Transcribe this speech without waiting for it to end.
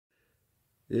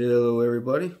Hello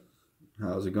everybody,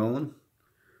 how's it going?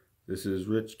 This is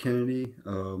Rich Kennedy,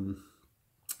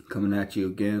 coming at you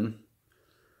again.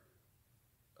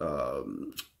 How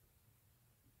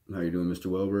you doing, Mr.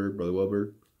 Welberg, Brother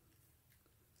Welberg?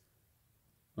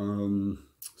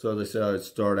 So as I said, I'd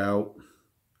start out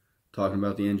talking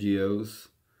about the NGOs.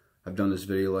 I've done this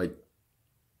video like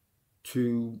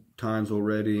 2 times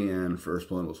already, and the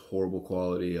first one was horrible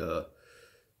quality,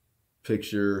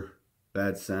 picture,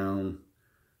 bad sound.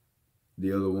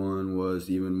 The other one was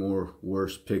even more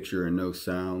worse picture and no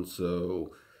sound.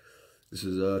 So this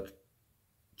is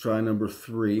try number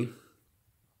 3.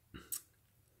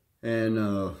 And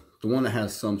the one that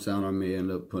has some sound I may end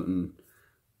up putting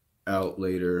out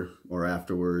later or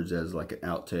afterwards as like an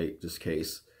outtake, just in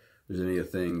case there's any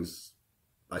of the things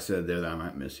I said there that I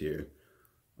might miss here.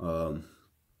 But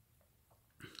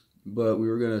we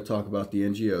were going to talk about the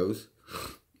NGOs.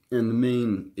 And the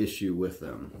main issue with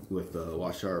them, with the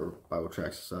Watchtower Bible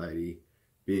Tract Society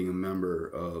being a member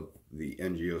of the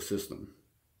NGO system,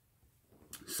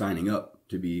 signing up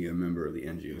to be a member of the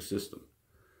NGO system.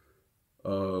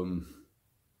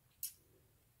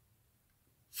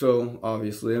 So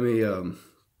obviously, I remember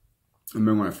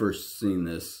when I first seen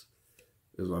this,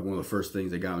 it was like one of the first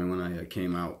things that got me when I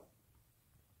came out,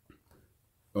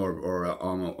 or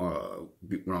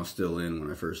when I was still in,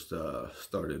 when I first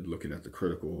started looking at the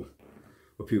critical,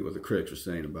 what the critics were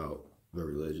saying about the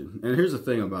religion. And here's the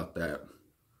thing about that.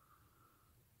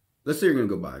 Let's say you're going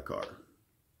to go buy a car.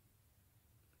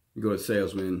 You go to a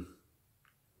salesman,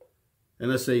 and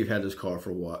let's say you've had this car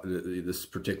for a while, this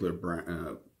particular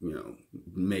brand,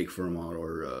 make, for a model,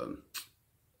 or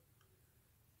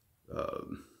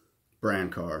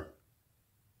brand car.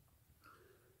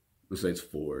 Let's say it's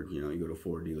Ford. You go to a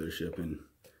Ford dealership and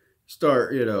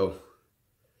start, you go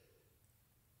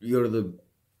to the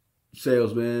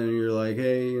salesman and you're like,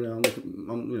 hey, I'm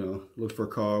looking for a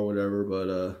car or whatever,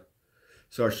 but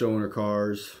start showing her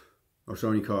cars, or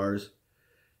showing you cars,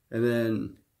 and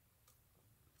then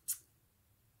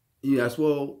you ask,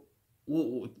 well,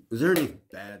 is there anything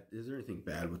bad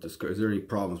with this car? Is there any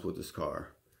problems with this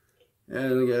car?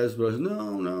 And the guy says,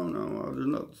 no, there's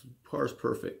no, this car's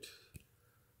perfect.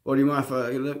 Well, do you mind if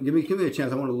I give me a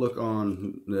chance? I want to look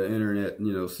on the internet,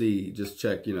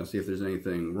 check, see if there's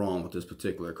anything wrong with this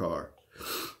particular car.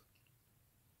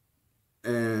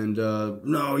 And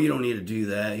no, you don't need to do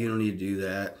that. You don't need to do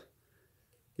that.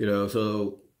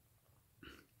 So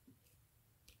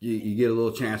you get a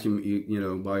little chance. When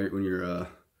you're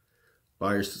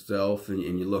by yourself and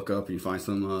you look up and you find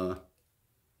some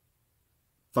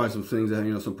things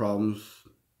that some problems,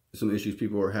 some issues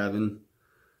people are having.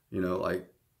 Like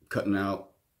cutting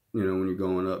out, when you're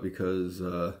going up, because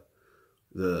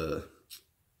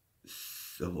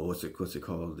what's it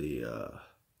called? Because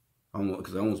I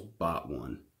almost bought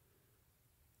one.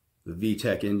 The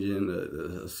VTEC engine,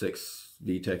 the 6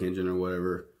 VTEC engine or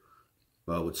whatever,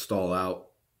 would stall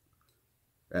out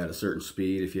at a certain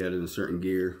speed if you had it in a certain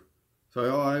gear.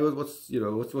 So what's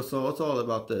all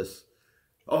about this?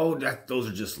 Oh, those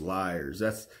are just liars.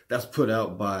 That's put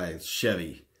out by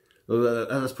Chevy.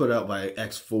 That's put out by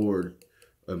ex-Ford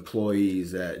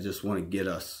employees that just want to get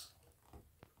us.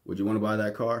 Would you want to buy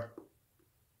that car?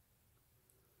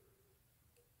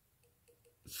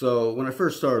 So when I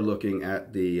first started looking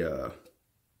at the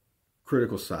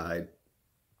critical side,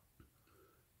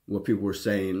 what people were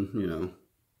saying,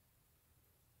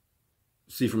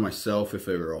 see for myself if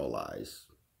they were all lies.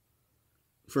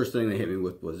 First thing they hit me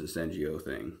with was this NGO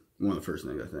thing. One of the first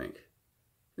things, I think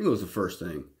it was the first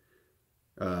thing.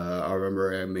 I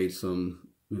remember I made some,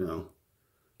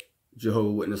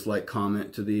 Jehovah's Witness-like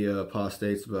comment to the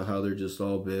apostates about how they're just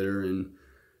all bitter and,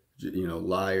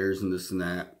 liars and this and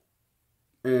that.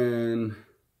 And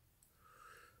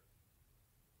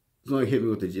it's only hit me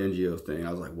with the NGO thing.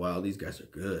 I was like, wow, these guys are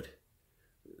good.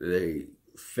 They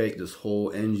faked this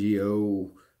whole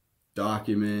NGO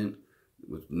document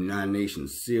with United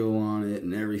Nations seal on it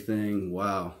and everything.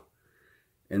 Wow.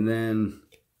 And then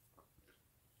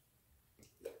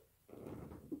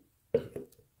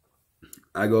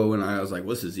I go and I was like,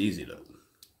 well, this is easy though.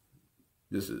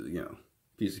 This is,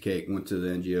 piece of cake. Went to the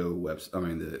NGO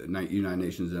website, the United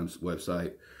Nations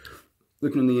website,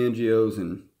 looking in the NGOs,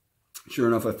 and sure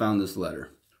enough, I found this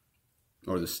letter,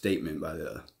 or the statement by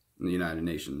the United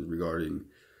Nations regarding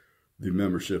the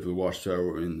membership of the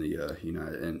Watchtower in the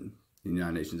United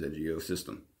Nations NGO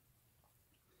system.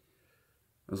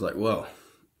 I was like, well,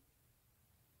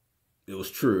 it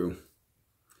was true.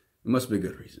 It must be a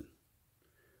good reason.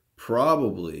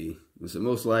 Probably,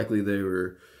 most likely they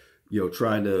were,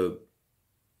 trying to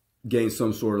gain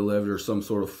some sort of leverage or some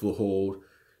sort of foothold,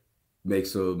 make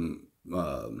some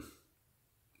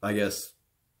I guess,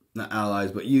 not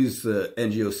allies, but use the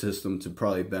NGO system to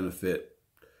probably benefit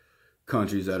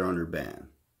countries that are under ban.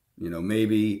 You know,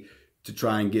 maybe to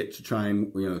try and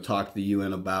talk to the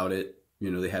UN about it. You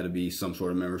know, they had to be some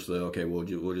sort of member. So okay, we'll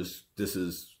just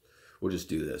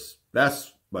do this.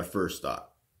 That's my first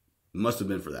thought. It must have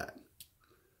been for that.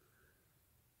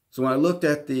 So when I looked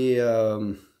at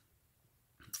the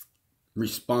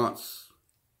response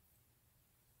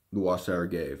the Watchtower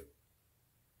gave,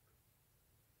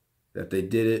 that they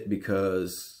did it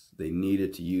because they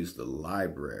needed to use the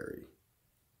library.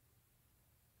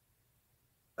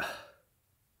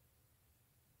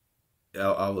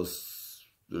 I was,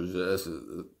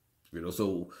 you know,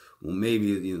 so, well, maybe,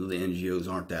 you know, the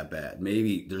NGOs aren't that bad.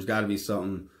 Maybe there's got to be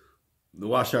something. The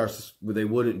Watchtower, they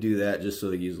wouldn't do that just so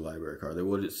they use a library card. They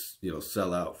wouldn't, you know,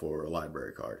 sell out for a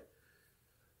library card.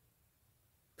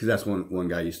 Because that's one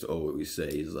guy used to always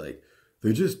say, he's like,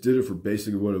 they just did it for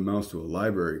basically what amounts to a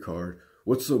library card.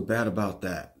 What's so bad about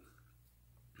that?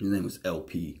 His name was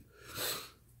LP.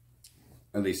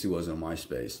 At least he was on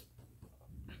MySpace.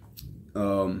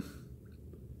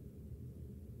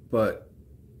 But,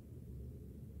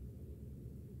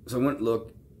 so I went and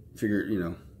looked, figured, you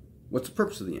know, what's the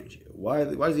purpose of the NGO? Why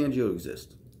does the NGO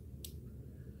exist?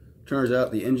 Turns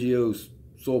out the NGO's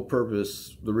sole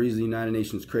purpose, the reason the United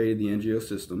Nations created the NGO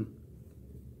system,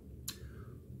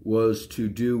 was to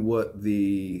do what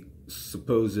the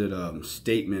supposed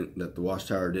statement that the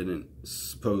Watchtower didn't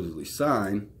supposedly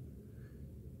sign,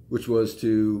 which was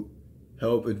to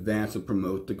help advance and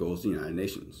promote the goals of the United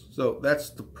Nations. So that's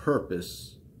the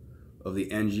purpose of the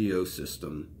NGO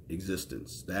system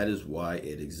existence. That is why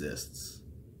it exists.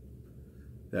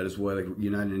 That is why the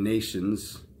United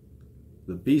Nations,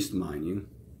 the beast, mind you,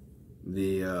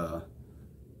 the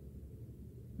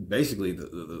basically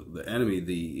the enemy,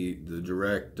 the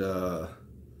direct you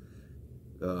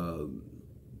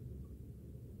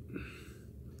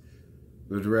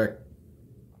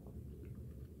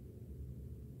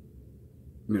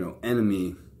know,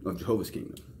 enemy of Jehovah's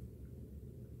Kingdom.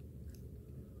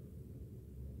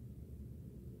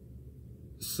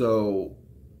 So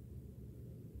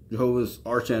Jehovah's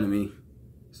archenemy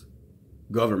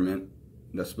government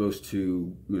that's supposed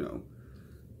to, you know,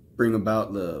 bring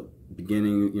about the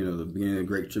beginning, you know, the beginning of the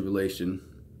Great Tribulation,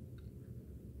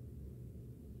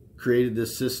 created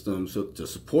this system so to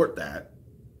support that,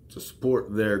 to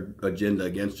support their agenda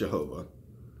against Jehovah.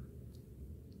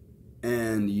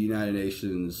 And the United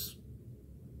Nations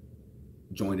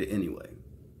joined it anyway.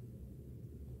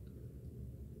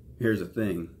 Here's the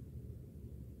thing.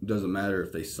 It doesn't matter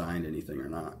if they signed anything or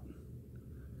not.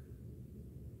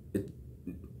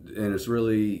 And it's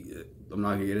really, I'm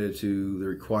not going to get into the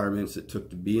requirements it took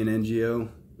to be an NGO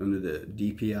under the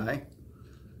DPI.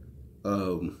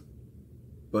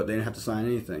 But they didn't have to sign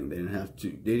anything. They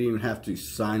didn't even have to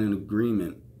sign an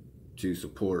agreement to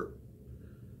support,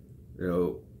 you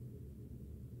know,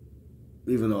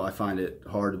 even though I find it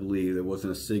hard to believe there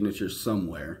wasn't a signature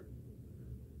somewhere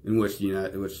in which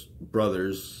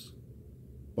brothers,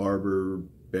 Barber,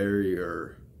 Barry,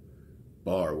 or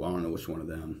Barr, well, I don't know which one of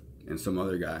them, and some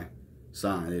other guy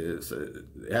signed.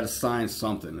 They had to sign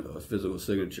something, a physical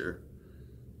signature.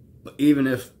 But even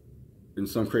if in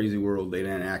some crazy world they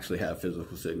didn't actually have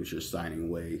physical signatures signing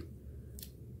away,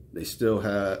 they still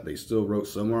wrote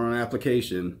somewhere on an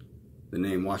application the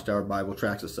name Watchtower Bible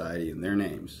Tract Society and their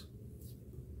names.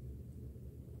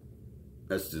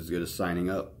 That's as good as signing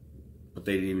up. But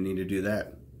they didn't even need to do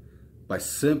that. By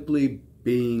simply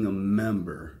being a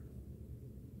member,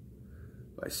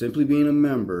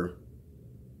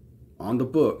 on the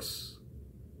books,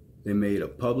 they made a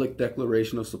public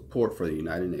declaration of support for the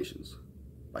United Nations.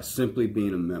 By simply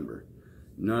being a member.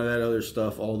 None of that other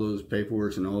stuff, all those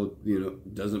paperwork and all, you know,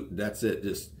 that's it.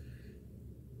 Just,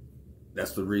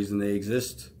 that's the reason they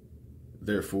exist.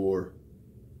 Therefore,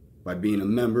 by being a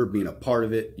member, being a part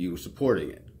of it, you are supporting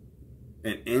it.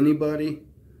 And anybody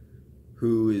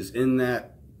who is in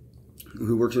that,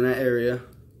 who works in that area,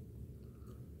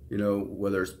 you know,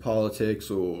 whether it's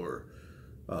politics or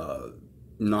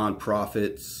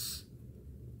non-profits,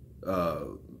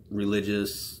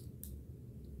 religious,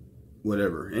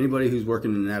 whatever, anybody who's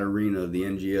working in that arena of the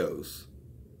NGOs,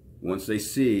 once they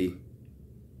see,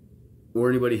 or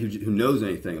anybody who knows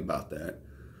anything about that,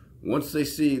 once they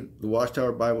see the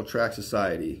Watchtower Bible Tract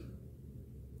Society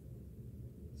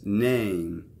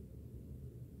name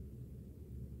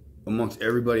amongst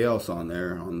everybody else on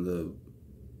there, on the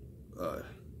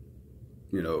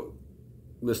you know,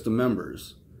 list of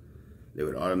members, they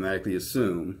would automatically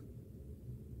assume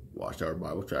Watchtower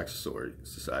Bible Tract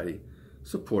Society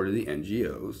supported the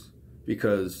NGOs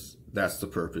because That's the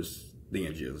purpose the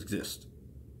NGOs exist.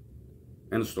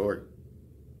 End of story.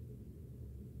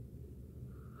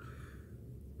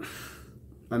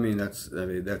 I mean, that's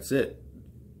it.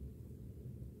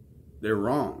 They're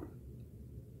wrong.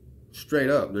 Straight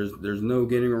up. There's no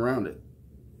getting around it.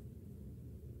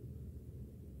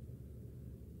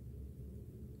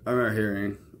 I remember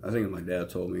hearing, I think my dad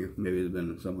told me, maybe it's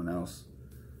been someone else,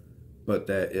 but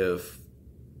that if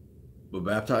a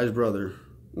baptized brother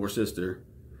or sister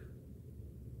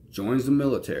joins the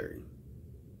military,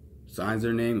 signs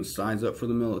their name and signs up for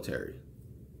the military,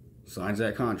 signs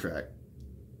that contract,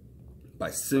 by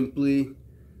simply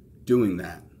doing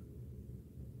that,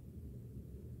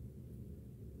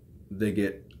 they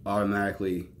get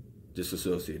automatically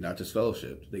disassociated, not just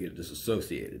fellowshipped, they get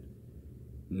disassociated.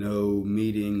 No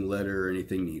meeting, letter, or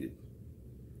anything needed.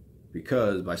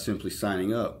 Because by simply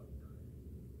signing up,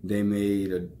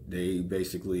 they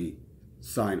basically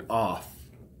signed off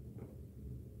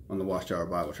on the Watchtower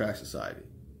Bible Tract Society.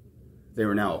 They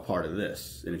were now a part of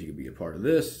this. And if you could be a part of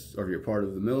this, or if you're a part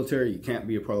of the military, you can't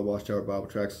be a part of the Watchtower Bible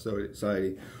Tract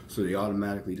Society, so they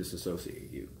automatically disassociate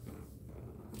you.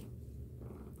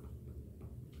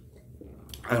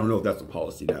 I don't know if that's a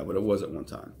policy now, but it was at one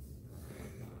time.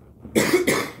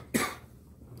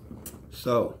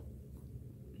 So,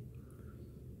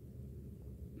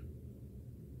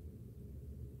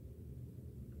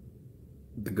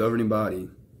 the governing body,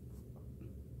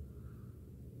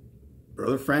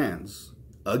 Brother Franz,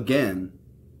 again,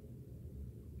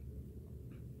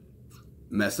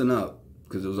 messing up,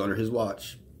 because it was under his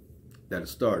watch that it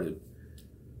started.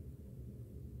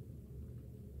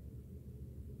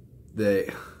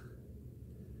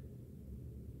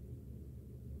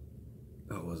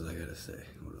 What was I gonna say?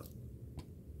 Hold up.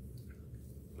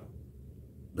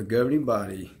 The governing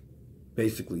body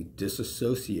basically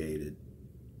disassociated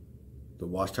the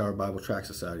Watchtower Bible Tract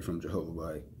Society from Jehovah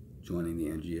by joining the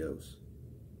NGOs.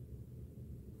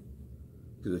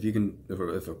 Because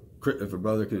if a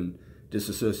brother can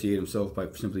disassociate himself by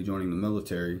simply joining the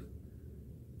military,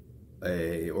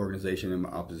 a organization in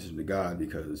opposition to God,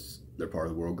 because they're part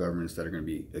of the world governments that are going to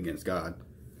be against God,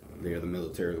 they are the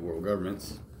military of the world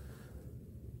governments,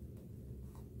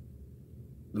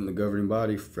 then the governing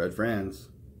body, Fred Franz,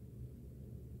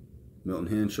 Milton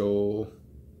Henschel,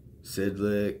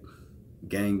 Sidlick,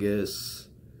 Genghis,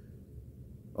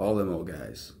 all them old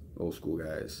guys, old school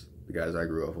guys, the guys I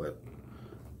grew up with,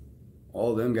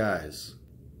 all them guys,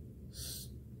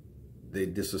 they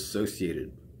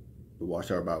disassociated the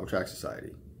Watchtower Bible Tract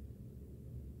Society,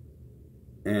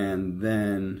 and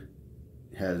then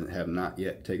have not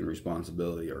yet taken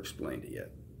responsibility or explained it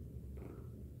yet.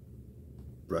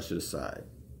 Brush it aside.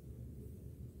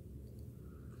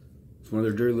 It's one of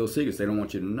their dirty little secrets they don't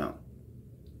want you to know.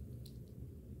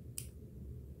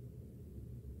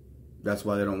 That's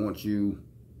why they don't want you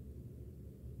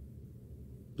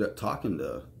talking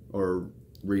to or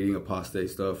reading apostate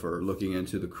stuff or looking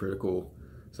into the critical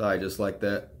side, just like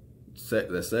that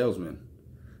salesman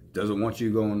doesn't want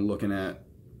you going looking at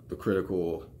the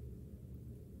critical,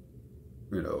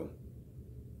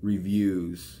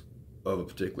 reviews of a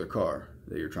particular car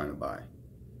that you're trying to buy,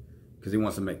 because he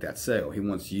wants to make that sale. He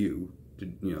wants you to,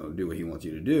 do what he wants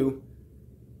you to do.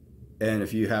 And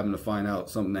if you happen to find out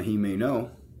something that he may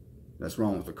know that's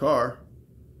wrong with the car,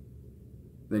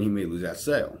 then he may lose that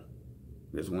sale.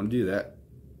 He doesn't want to do that,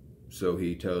 so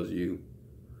he tells you,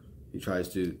 he tries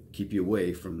to keep you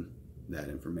away from that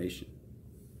information.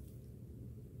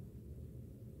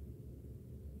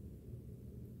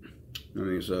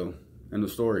 So end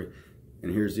of story.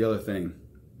 And here's the other thing.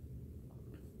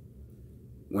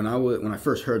 When I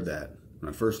first heard that, when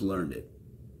I first learned it,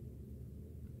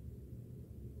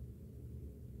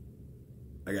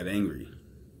 I got angry.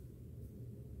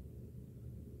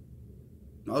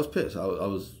 I was pissed. I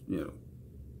was,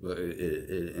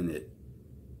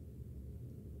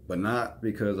 but not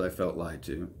because I felt lied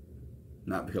to,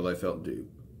 not because I felt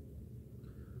duped.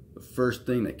 The first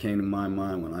thing that came to my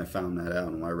mind when I found that out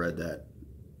and when I read that,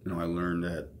 I learned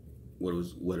that what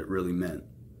it really meant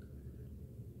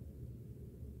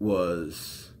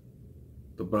was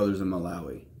the brothers in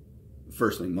Malawi.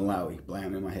 First thing, Malawi,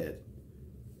 blam in my head.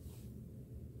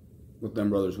 What them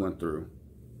brothers went through.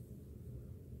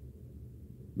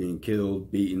 Being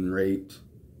killed, beaten, raped,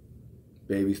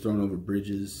 babies thrown over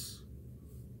bridges,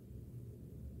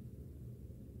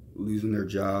 losing their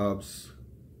jobs,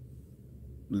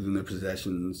 losing their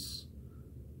possessions,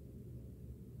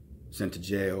 sent to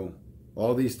jail.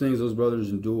 All these things those brothers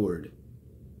endured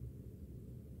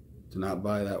to not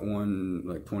buy that one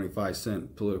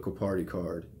 25-cent political party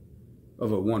card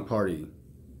of a one party,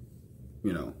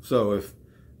 So if,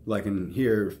 like in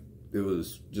here, it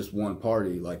was just one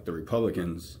party, like the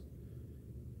Republicans,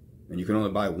 and you can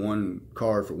only buy one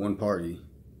card for one party.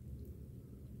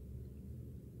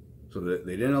 So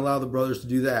they didn't allow the brothers to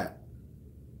do that.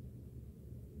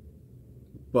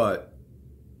 But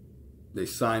they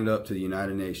signed up to the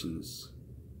United Nations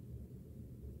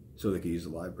so they could use the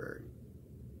library.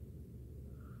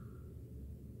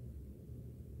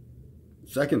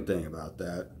 Second thing about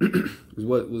that is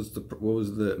what was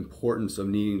the importance of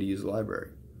needing to use the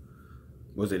library?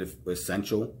 Was it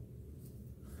essential?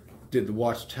 Could the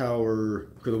Watchtower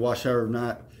have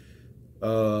not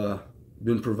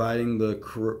been providing the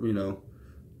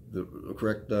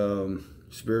correct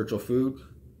spiritual food?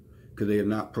 Could they have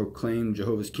not proclaimed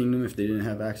Jehovah's Kingdom if they didn't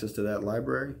have access to that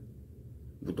library?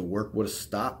 Would the work would have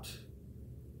stopped?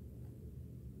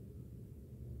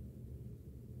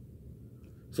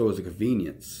 So it was a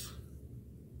convenience.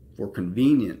 For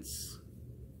convenience.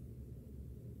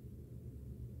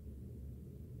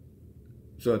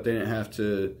 So that they didn't have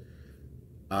to,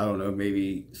 I don't know,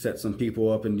 maybe set some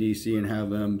people up in DC and have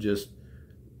them just,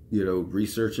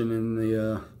 researching in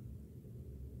the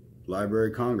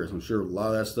Library of Congress. I'm sure a lot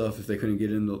of that stuff, if they couldn't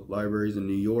get into libraries in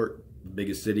New York, the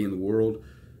biggest city in the world,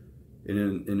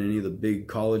 in any of the big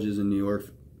colleges in New York,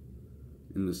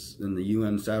 in the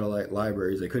UN satellite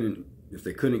libraries, the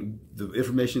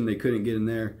information they couldn't get in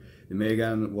there, they may have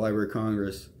gotten in the Library of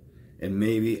Congress, and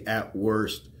maybe at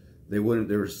worst, there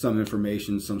was some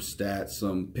information, some stats,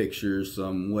 some pictures,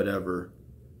 some whatever,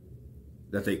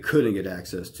 that they couldn't get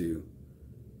access to.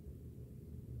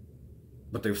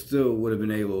 But they still would have been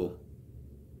able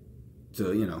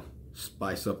to,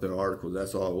 spice up their articles.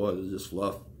 That's all it was just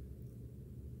fluff.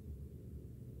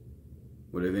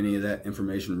 Would have any of that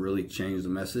information really changed the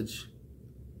message?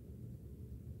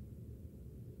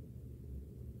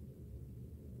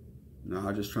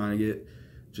 No, just trying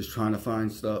to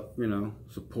find stuff,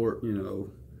 support,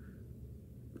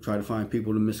 try to find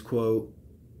people to misquote.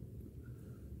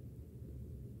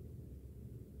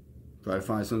 Try to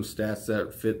find some stats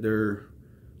that fit their,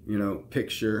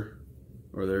 picture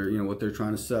or their, what they're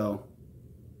trying to sell.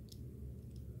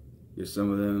 Get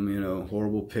some of them,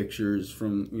 horrible pictures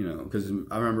from, because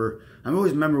I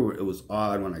always remember it was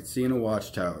odd when I'd see in a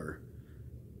Watchtower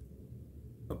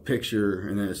a picture,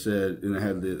 and then it said, and it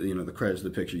had the, the credits of the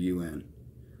picture UN.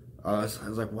 I was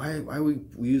like, why are we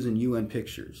using UN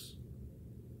pictures?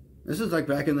 This is like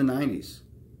back in the 90s.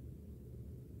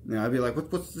 Now I'd be like,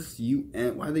 what's this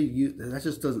UN? Why they use that?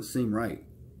 Just doesn't seem right.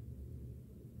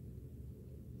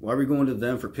 Why are we going to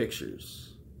them for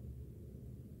pictures?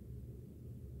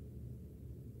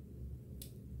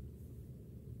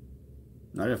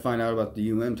 I didn't find out about the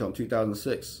UN until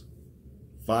 2006.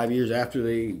 5 years after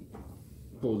they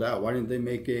pulled out. Why didn't they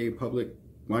make a public?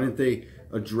 Why didn't they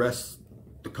address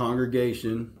the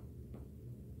congregation,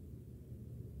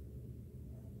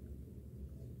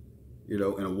 in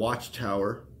a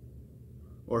Watchtower,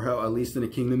 or how at least in a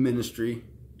Kingdom ministry,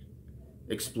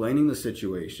 explaining the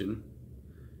situation,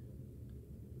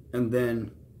 and then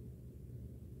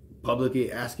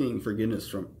publicly asking forgiveness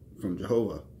from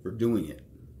Jehovah for doing it?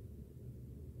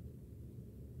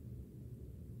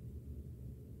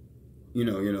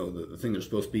 The thing they're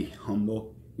supposed to be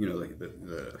humble, like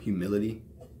the humility.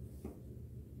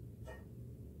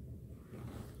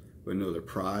 But no, their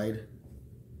pride,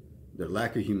 their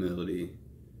lack of humility,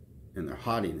 and their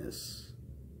haughtiness,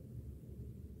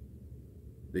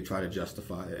 they try to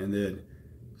justify it. And then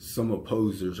some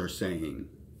opposers are saying,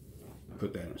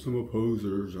 put that in, some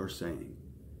opposers are saying,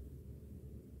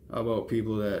 how about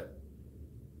people that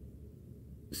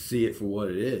see it for what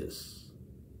it is?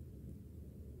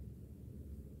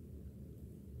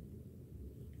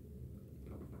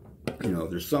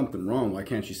 There's something wrong. Why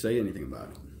can't you say anything about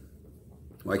it?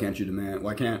 Why can't you demand?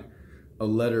 Why can't a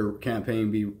letter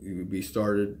campaign be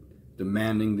started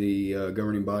demanding the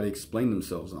governing body explain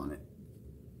themselves on it?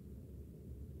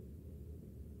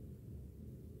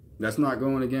 That's not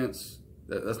going against.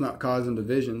 That's not causing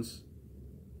divisions.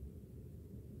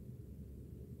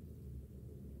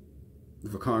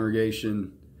 If a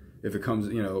congregation, if it comes,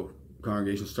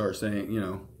 congregations start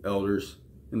saying, elders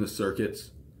in the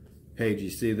circuits, hey, do you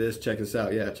see this? Check this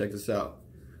out. Yeah, check this out.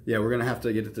 Yeah, we're gonna have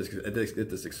to get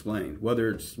this explained.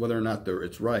 Whether or not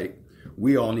it's right,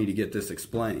 we all need to get this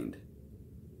explained.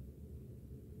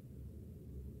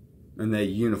 And they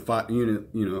unify, in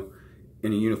a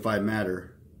unified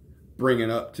matter, bring it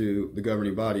up to the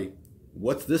governing body.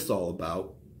 What's this all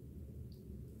about?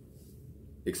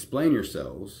 Explain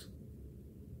yourselves.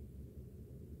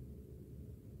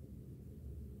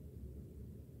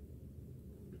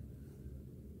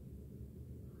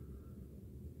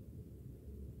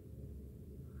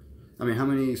 I mean, how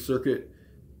many circuit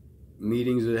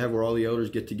meetings do they have where all the elders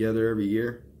get together every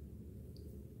year?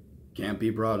 Can't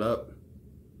be brought up.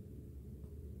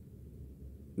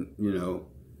 You know,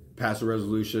 pass a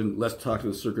resolution. Let's talk to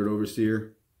the circuit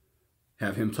overseer.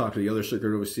 Have him talk to the other circuit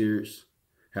overseers.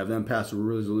 Have them pass a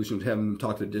resolution. Have them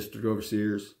talk to the district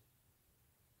overseers.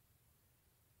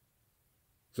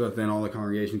 So that then all the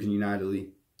congregation can unitedly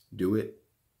do it.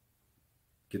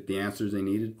 Get the answers they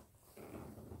needed.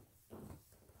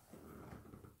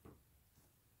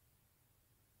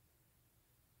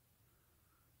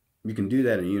 You can do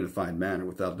that in a unified manner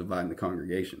without dividing the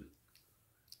congregation.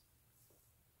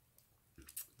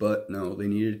 But no, they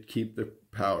needed to keep their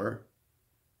power.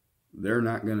 They're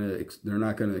not gonna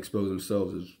expose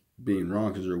themselves as being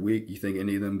wrong because they're weak. You think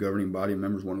any of them governing body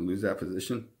members want to lose that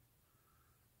position?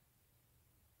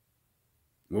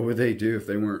 What would they do if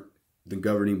they weren't the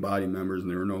governing body members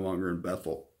and they were no longer in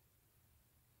Bethel?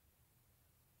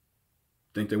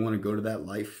 Think they want to go to that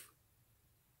life?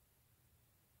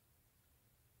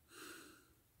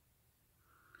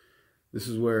 This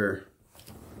is where,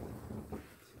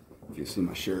 if you see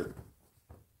my shirt,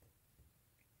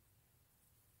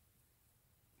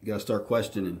 you got to start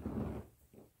questioning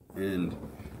and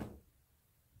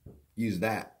use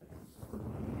that.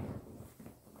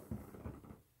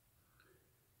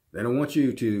 They don't want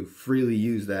you to freely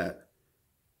use that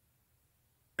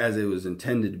as it was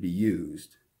intended to be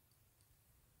used.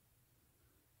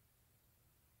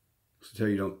 So tell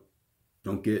you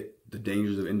don't get the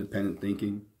dangers of independent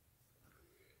thinking.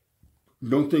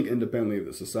 Don't think independently of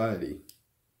the society.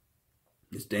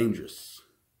 It's dangerous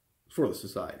for the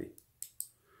society.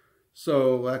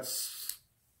 So that's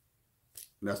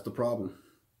the problem.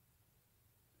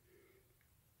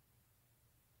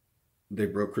 They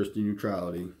broke Christian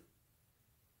neutrality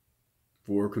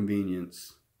for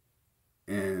convenience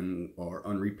and are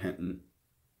unrepentant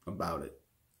about it.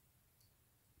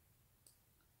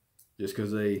 Just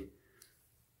because they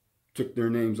took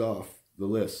their names off the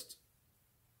list.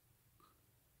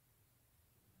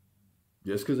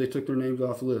 Just because they took their names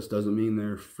off the list doesn't mean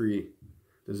they're free.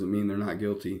 Doesn't mean they're not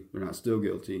guilty. They're not still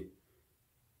guilty.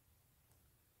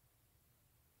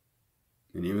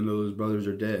 And even though those brothers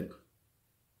are dead,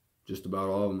 just about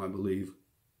all of them, I believe,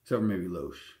 except for maybe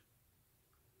Loesch.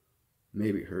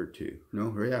 Maybe Hurd too.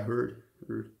 No, yeah, Hurd.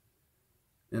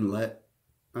 And Let,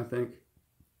 I think.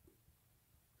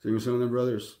 So even some of them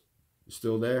brothers are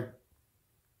still there.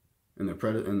 And the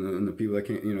people that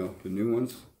can't, the new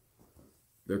ones,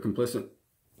 they're complicit.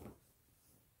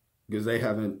 Because they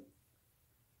haven't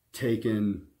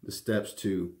taken the steps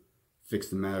to fix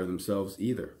the matter themselves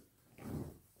either.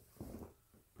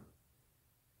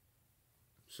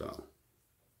 So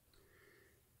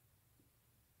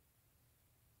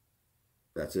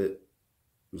that's it. It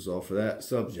was all for that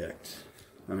subject.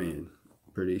 I mean,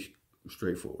 pretty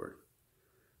straightforward.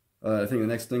 I think the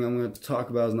next thing I'm going to talk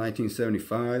about is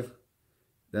 1975.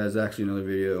 That is actually another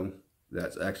video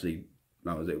that's actually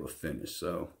I was able to finish.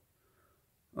 So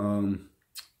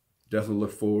definitely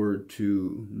look forward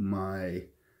to my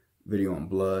video on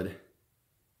blood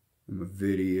and my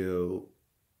video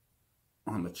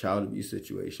on the child abuse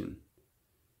situation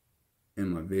and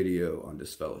my video on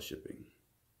disfellowshipping,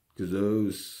 because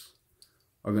those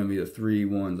are going to be the three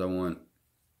ones I want.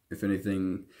 If any of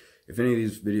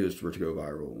these videos were to go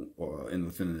viral or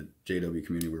within the JW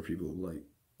community where people like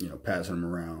passing them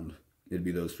around, it'd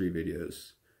be those three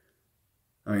videos.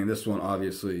 I mean, this one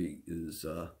obviously is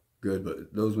good,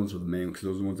 but those ones are the main, because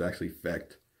those are the ones that actually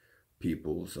affect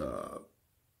people's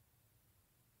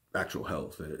actual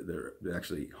health. That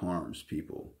actually harms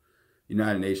people.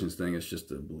 United Nations thing is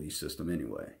just a belief system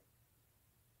anyway.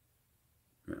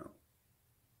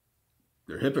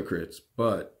 They're hypocrites,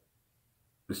 but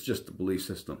it's just a belief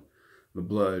system. The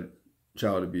blood,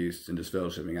 child abuse, and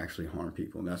disfellowshipping actually harm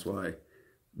people, and that's why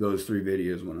those three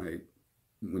videos,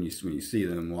 when you see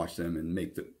them, watch them, and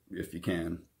make the, if you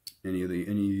can, any of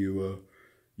you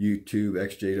YouTube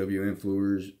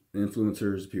XJW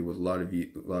influencers, people with a lot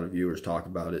of viewers talk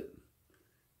about it.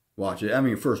 Watch it. I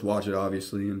mean, first watch it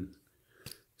obviously, and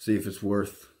see if it's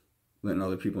worth letting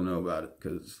other people know about it,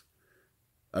 because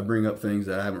I bring up things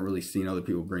that I haven't really seen other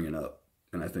people bringing up,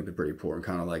 and I think they're pretty important.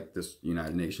 Kind of like this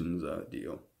United Nations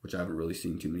deal, which I haven't really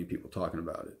seen too many people talking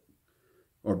about it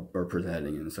or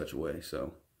presenting in such a way.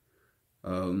 So.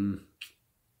 And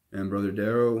Brother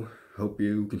Darrow, hope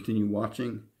you continue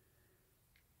watching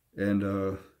and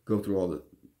go through all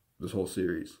this whole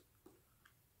series,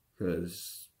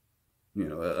 because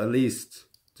at least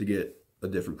to get a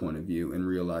different point of view and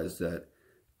realize that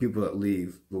people that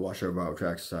leave the Watchtower Bible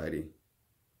Tract Society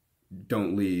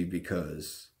don't leave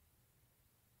because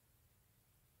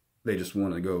they just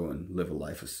want to go and live a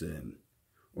life of sin,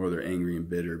 or they're angry and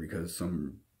bitter because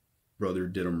some brother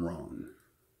did them wrong.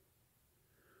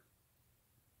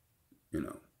 You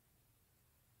know,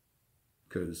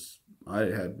 because I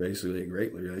had basically a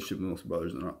great relationship with most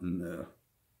brothers in the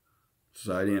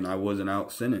society, and I wasn't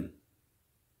out sinning.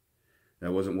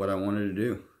 That wasn't what I wanted to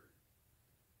do.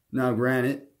 Now,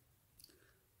 granted,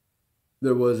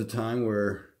 there was a time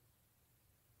where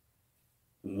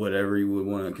whatever you would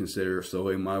want to consider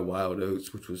sowing my wild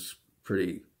oats, which was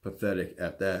pretty pathetic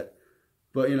at that.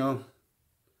 But, you know,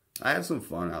 I had some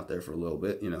fun out there for a little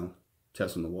bit, you know,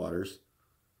 testing the waters.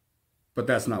 But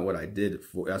that's not what I did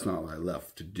for. That's not what I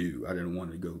left to do. I didn't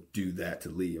want to go do that to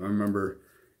leave. I remember,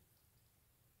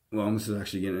 well, this is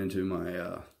actually getting into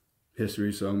my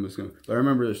history, so I'm just going to, but I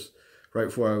remember this right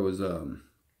before I was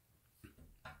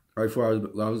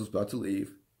about to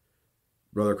leave.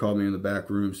 Brother called me in the back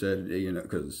room, said, hey, you know,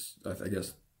 because I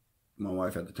guess my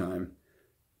wife at the time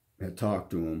had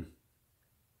talked to him.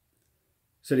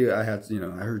 Said, I had, you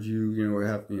know, I heard you, you know, were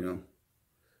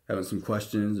having some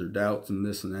questions or doubts and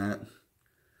this and that.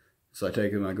 So I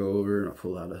take him, I go over and I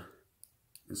pull out a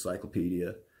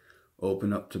encyclopedia,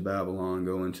 open up to Babylon,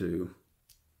 go into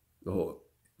the whole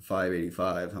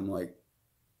 585. I'm like,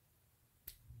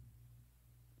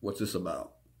 what's this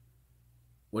about?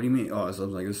 What do you mean? Oh, so I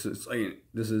was like, this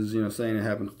is, you know, saying it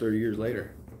happened 30 years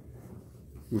later,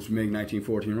 which would make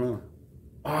 1914 wrong.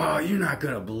 Oh, you're not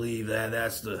gonna believe that.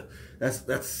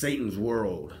 That's Satan's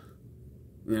world.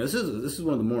 You know, this is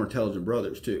one of the more intelligent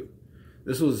brothers too.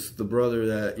 This was the brother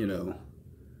that, you know,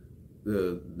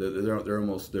 they're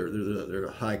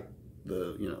high,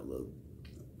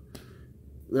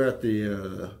 they're at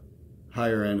the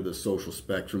higher end of the social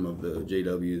spectrum of the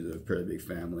JW, the pretty big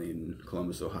family in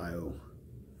Columbus, Ohio.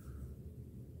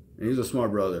 And he's a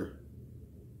smart brother.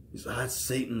 He's like, that's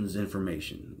Satan's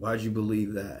information. Why'd you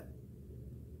believe that?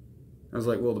 I was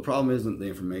like, well, the problem isn't the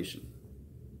information.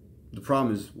 The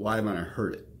problem is, why haven't I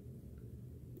heard it?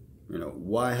 You know,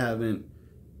 why haven't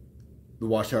the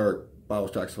Watchtower Bible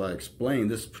Tracts explained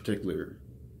this particular?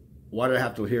 Why did I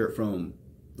have to hear it from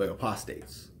the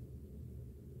apostates?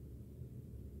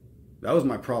 That was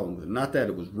my problem with it. Not that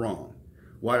it was wrong.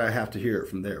 Why did I have to hear it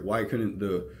from there? Why couldn't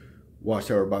the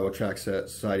Watchtower Bible Tract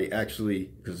Society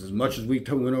actually, because as much as we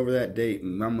went over that date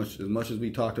and as much as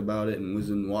we talked about it and was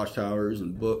in Watchtowers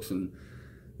and books and,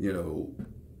 you know,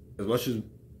 as much as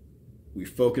we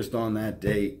focused on that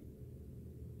date,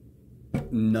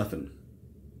 nothing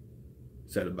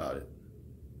said about it.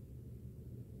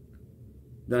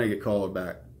 Then I get called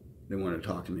back. They wanted to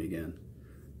talk to me again,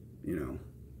 you know.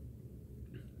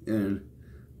 And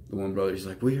the one brother, he's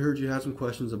like, we heard you had some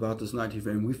questions about this 19th,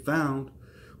 and we found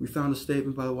a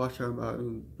statement by the Watchtower about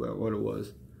what it was.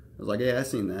 I was like, yeah, I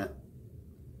seen that.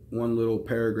 One little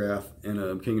paragraph in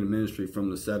a Kingdom Ministry from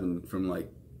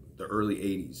like the early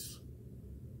 80s.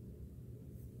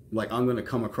 Like, I'm going to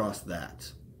come across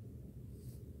that.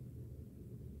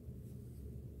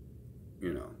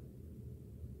 You know.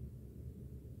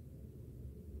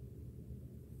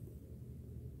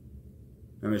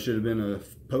 I mean, it should have been a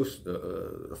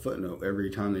footnote every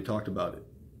time they talked about it.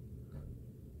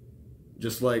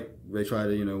 Just like they try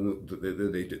to, you know,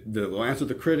 they'll answer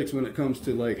the critics when it comes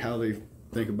to like how they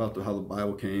think about how the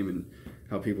Bible came and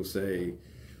how people say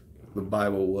the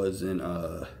Bible was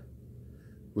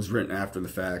written after the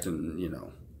fact, and you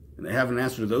know, and they have an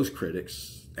answer to those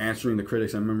critics. Answering the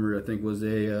critics, I remember, I think was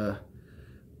a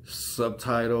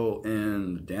subtitle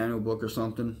in the Daniel book or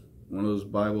something. One of those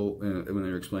Bible, when they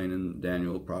were explaining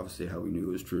Daniel prophecy, how we knew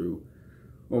it was true,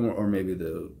 or maybe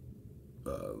the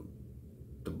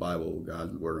Bible,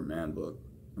 God's Word of Man book.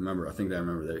 I think I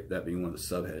remember that being one of the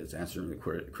subheads, answering the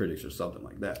critics or something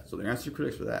like that. So they answered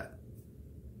critics for that,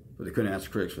 but they couldn't answer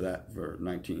critics for that for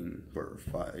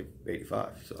 585.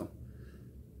 So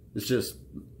it's just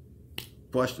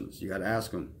questions. You got to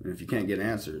ask them, and if you can't get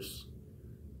answers,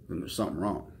 then there's something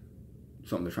wrong,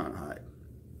 something they're trying to hide.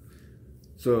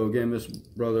 So again, Miss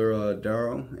Brother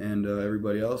Darrow and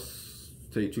everybody else,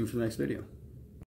 stay tuned for the next video.